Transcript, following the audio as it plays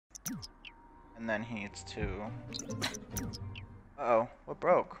And then he needs to... Uh-oh, what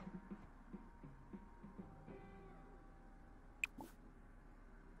broke?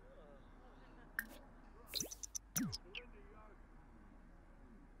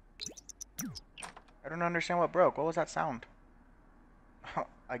 I don't understand what broke. What was that sound?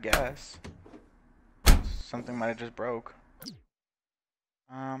 I guess. Something might have just broke.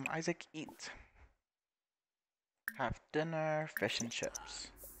 Isaac, eat. Have dinner, fish and chips.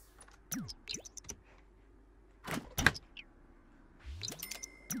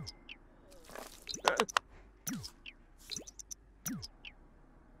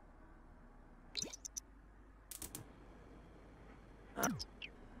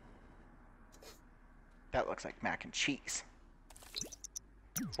 That looks like mac and cheese.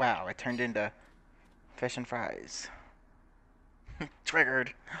 Wow, I turned into fish and fries.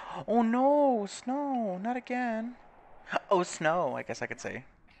 Triggered. Oh no, snow, not again. Oh, snow, I guess I could say.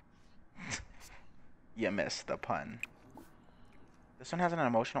 You missed the pun. This one has an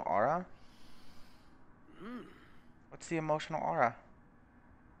emotional aura? What's the emotional aura?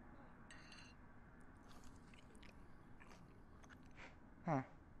 Huh.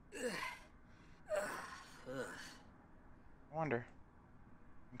 I wonder.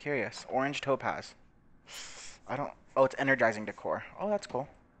 I'm curious. Orange topaz. I don't... Oh, it's energizing decor. Oh, that's cool.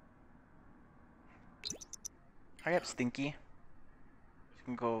 Hurry up, Stinky. You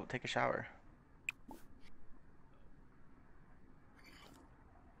can go take a shower.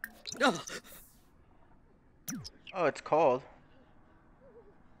 Oh, it's cold.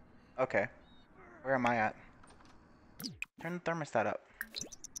 Okay. Where am I at? Turn the thermostat up.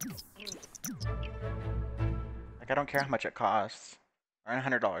 Like, I don't care how much it costs. Earn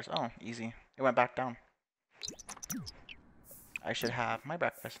 $100. Oh, easy. It went back down. I should have my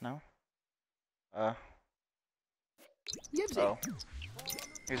breakfast now. Oh.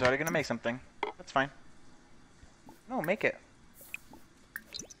 He's already gonna make something. That's fine. No, make it.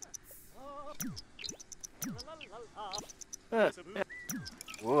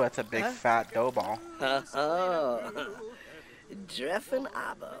 Ooh, that's a big fat dough ball. Dreffen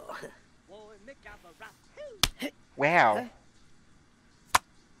Abo. Wow.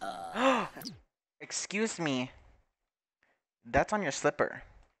 Excuse me. That's on your slipper.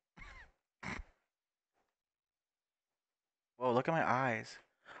 Whoa, look at my eyes.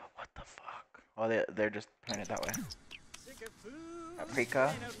 What the fuck? Oh, they're just pointed that way.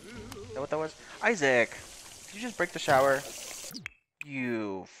 Paprika? Is that what that was? Isaac! Did you just break the shower?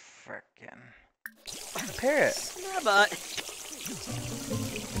 You frickin'. Repair it.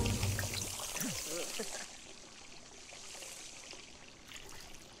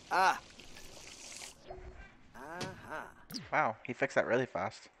 Wow, he fixed that really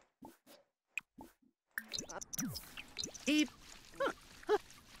fast.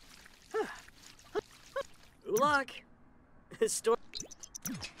 Ulak. Store.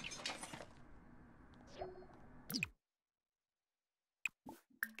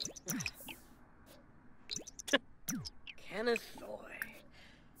 Kenneth Thoy.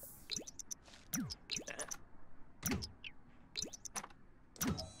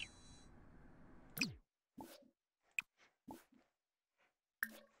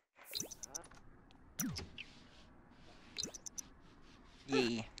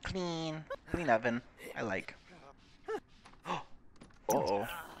 Yee. Clean. Clean oven. I like. Uh-oh.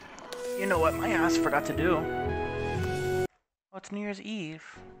 You know what my ass forgot to do? Oh, it's New Year's Eve.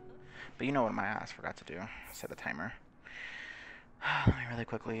 But you know what my ass forgot to do? Set the timer. Let me really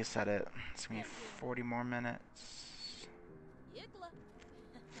quickly set it. It's gonna be 40 more minutes.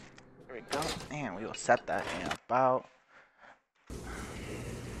 There we go. And we will set that in about...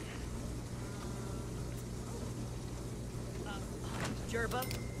 Jerba.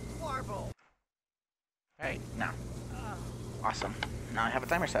 Warble. Alright, now. Awesome. Now I have a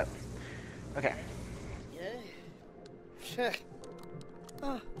timer set. Okay. Check.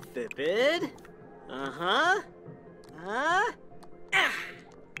 Vipid. Uh-huh.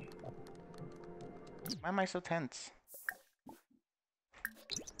 Why am I so tense?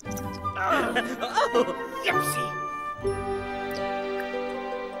 Oh, yipsy.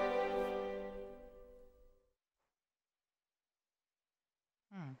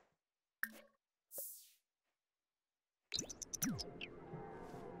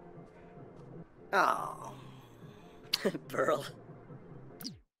 Oh. Burl.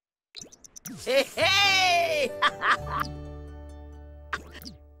 Hey, hey!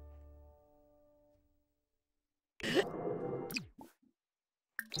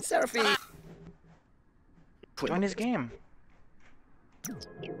 Seraphine. Join his game.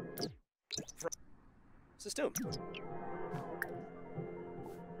 System.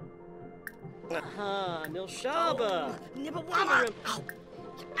 Aha, Nilshaba. Nibawama.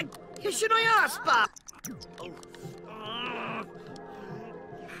 Hishinayaspa.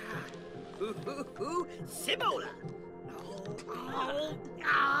 Simola.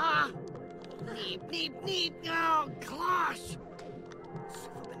 Neep. Oh, gosh.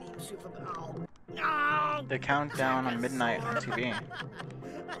 The countdown on midnight on TV.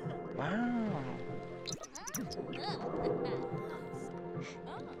 Wow.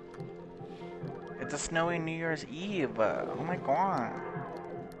 It's a snowy New Year's Eve. Oh my god.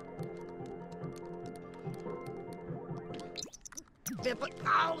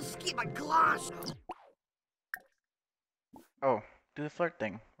 Oh, skip my gosh. Oh, do the flirt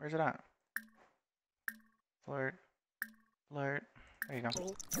thing. Where's it at? Flirt. Flirt. There you go.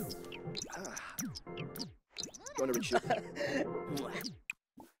 Turn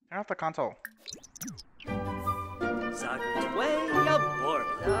off the console.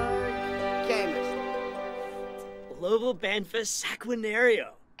 Lobo Banfa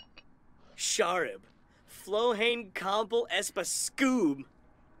Saquinario. Sharib. Flohane Compel Espa Scoob.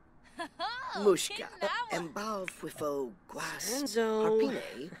 Mushka. Embal Fwifo Guas.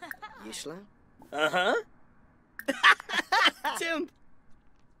 Harpine. Yishla. Uh-huh. Tim.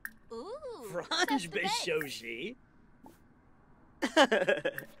 Ooh. Franj Bishoshi.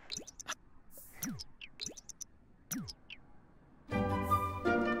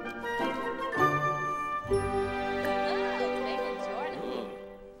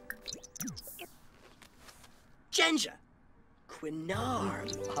 Genja. Quinar.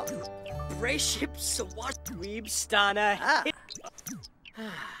 Brayship Sawat Weebstana.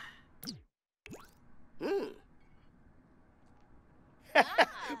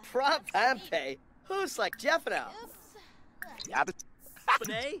 Prop Pampe. Who's like Jeff now?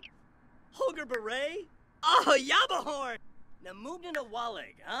 Bene? Holger Beret? Oh, Yabahorn! Namugna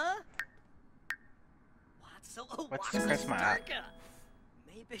Walig, huh? What's the charisma at?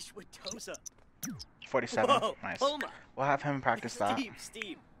 Maybish Watosa. 47. Whoa, Nice. Homa. We'll have him practice that.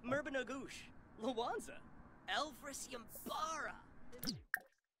 Steve. Merbanagoosh. Lawanza. Elfris Yambara.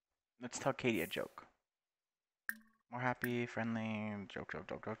 Let's tell Katie a joke. More happy, friendly, joke.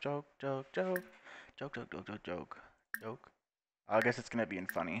 I guess it's gonna be in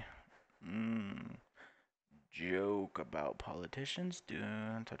funny. Joke about politicians.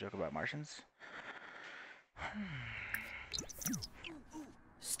 Tell joke about Martians.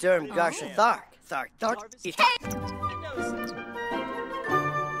 Sturm Garsha Thark. Thark.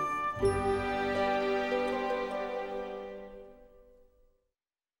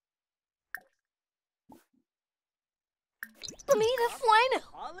 Comida fuena.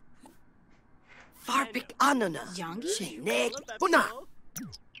 Farbik Anana. Yangi? Sheneg. Una.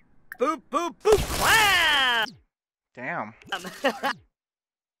 Boop. Wow! Damn.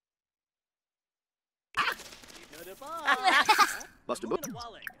 Buster Boop.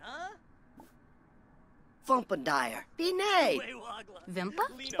 Fumpadire. Binay. Vimpa?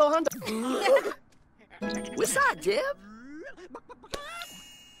 Bohunda. What's that, Dib?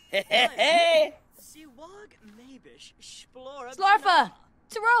 Hey. Slarfa!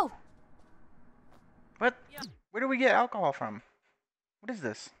 Taro! What? Where do we get alcohol from? What is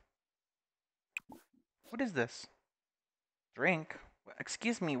this? What is this? Drink?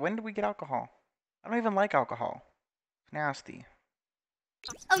 Excuse me, when did we get alcohol? I don't even like alcohol. It's nasty.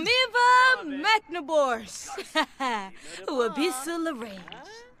 Amiva Magnabors! Wabisa Lorraine.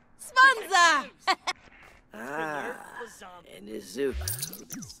 Spanza! And the zoo.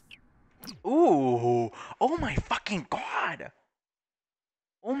 Ooh! Oh my fucking god!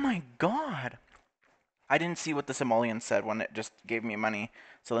 Oh my god! I didn't see what the simoleon said when it just gave me money.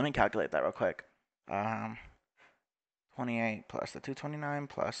 So let me calculate that real quick. 28 plus the 229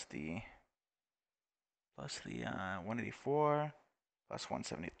 plus the 184 plus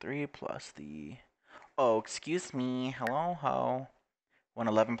 173 plus the excuse me. Hello, ho.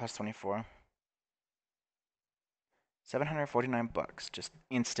 111 plus 24. 749 bucks just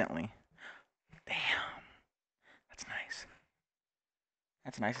instantly. Damn. That's nice.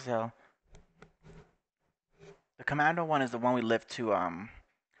 That's nice as hell. The commando one is the one we lived to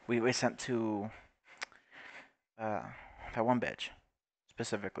we sent to that one bitch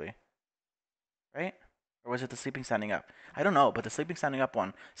specifically. Right? Or was it the sleeping standing up? I don't know, but the sleeping standing up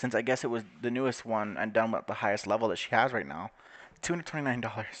one, since I guess it was the newest one and done with the highest level that she has right now,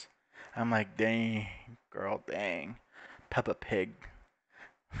 $229. I'm like, dang, girl, dang. Peppa Pig.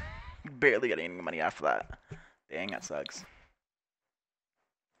 Barely getting any money after that. Dang, that sucks.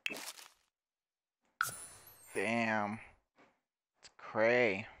 Damn. It's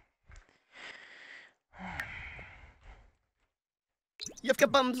cray. Yufka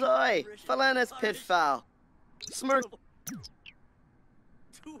bumzoi. Falanas pitfall. Smirk.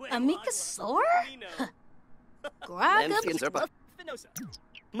 Amika Sore? Grog up. Lemfian zerpa.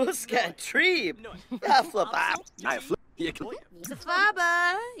 Muska treeb. Yaflapa. I flip.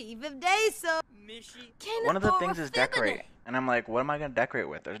 Safaba. Even day so. One of the things is decorate. And I'm like, what am I going to decorate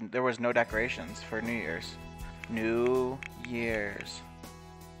with? There was no decorations for New Year's. New Year's.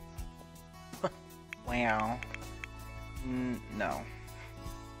 Wow. No.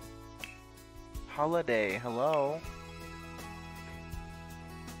 Holiday. Hello.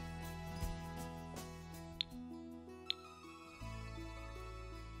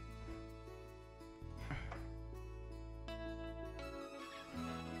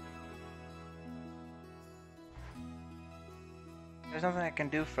 There's nothing I can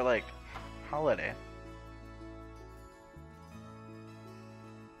do for, like, holiday.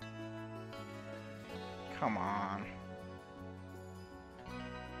 Come on.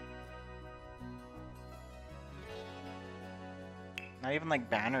 Not even, like,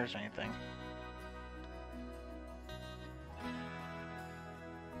 banners or anything.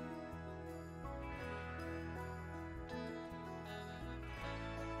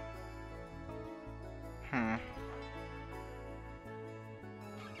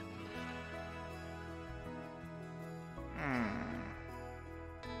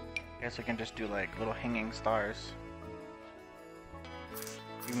 Guess we can just do like little hanging stars.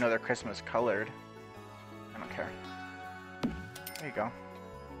 Even though they're Christmas colored. I don't care. There you go.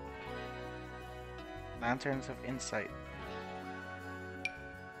 Lanterns of Insight.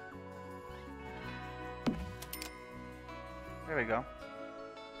 There we go.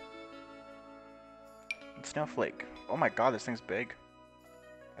 And Snowflake. Oh my god, this thing's big.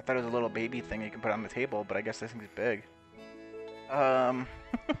 I thought it was a little baby thing you can put on the table, but I guess this thing's big. I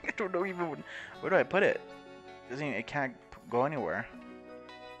don't know even where do I put it? It can't go anywhere.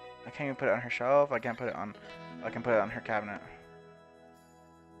 I can't even put it on her shelf. I can't put it on. I can put it on her cabinet.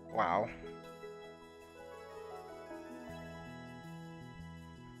 Wow.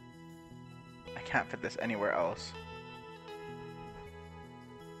 I can't fit this anywhere else.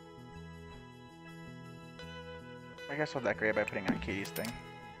 I guess I'll decorate by putting on Katie's thing.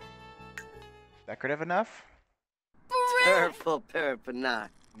 Decorative enough? Purple purpana.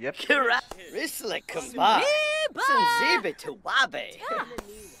 Yep. Kira. Risla kamba. Sanzibe to wabe.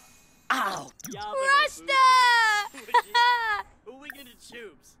 Ow. Rasta! Who we gonna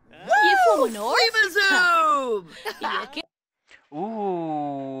choose? You from North? Zoom.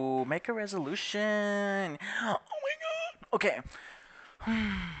 Ooh, make a resolution. Oh my god. Okay.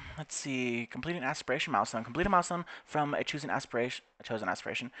 Let's see. Complete an aspiration milestone. Complete a milestone from a chosen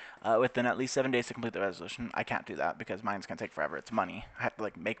aspiration. Within at least 7 days to complete the resolution. I can't do that because mine's gonna take forever. It's money. I have to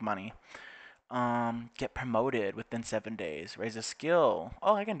like make money. Get promoted within 7 days. Raise a skill.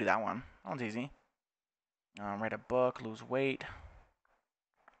 Oh, I can do that one. That one's easy. Write a book. Lose weight.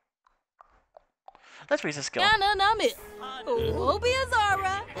 Let's raise a skill.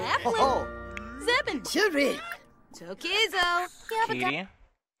 Obiazara. Oh. Zebin. Chiri. Tokizo. Katie,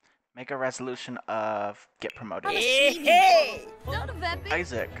 make a resolution of get promoted. Hey.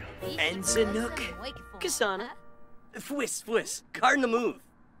 Isaac. Enzanook. Kasana. Fwiss. Cardinal move.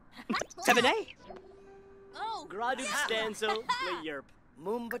 7A. Oh. Gradu stanzo yerp.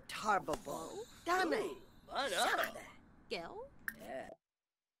 Mumba tarbabo. Dame. Gel.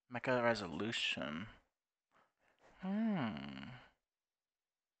 Make a resolution. Damn.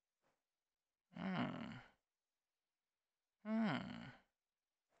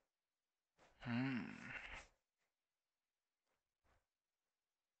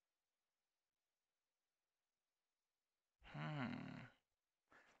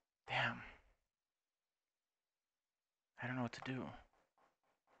 I don't know what to do.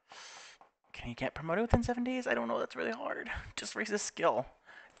 Can you get promoted within 7 days? I don't know. That's really hard. Just raise a skill.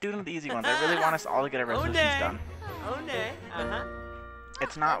 Do one of the easy ones. I really want us all to get our resolutions done. Oh, nay. Uh-huh.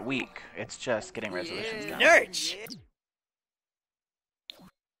 It's not weak. It's just getting resolutions done. Nurch.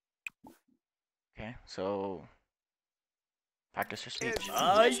 Okay, so practice your speech.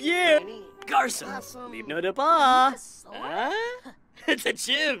 Yeah. Garson. Leave no de ba. It's a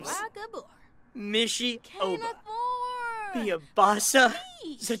chibs. Mishi Oba. Biabasa.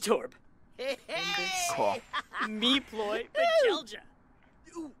 Zatorb. Cool. Me ploy Bajelja.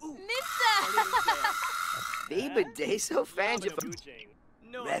 Biba deso fanja.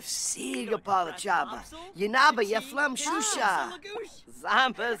 Ref siga palachaba. Yanaba ya flum shusha.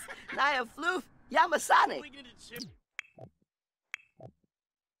 Zambas. Naya floof. Yamasane.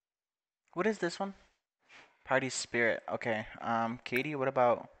 What is this one? Party spirit. Okay. Katie, what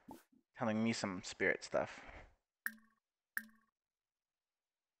about telling me some spirit stuff?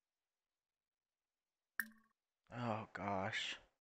 Oh gosh.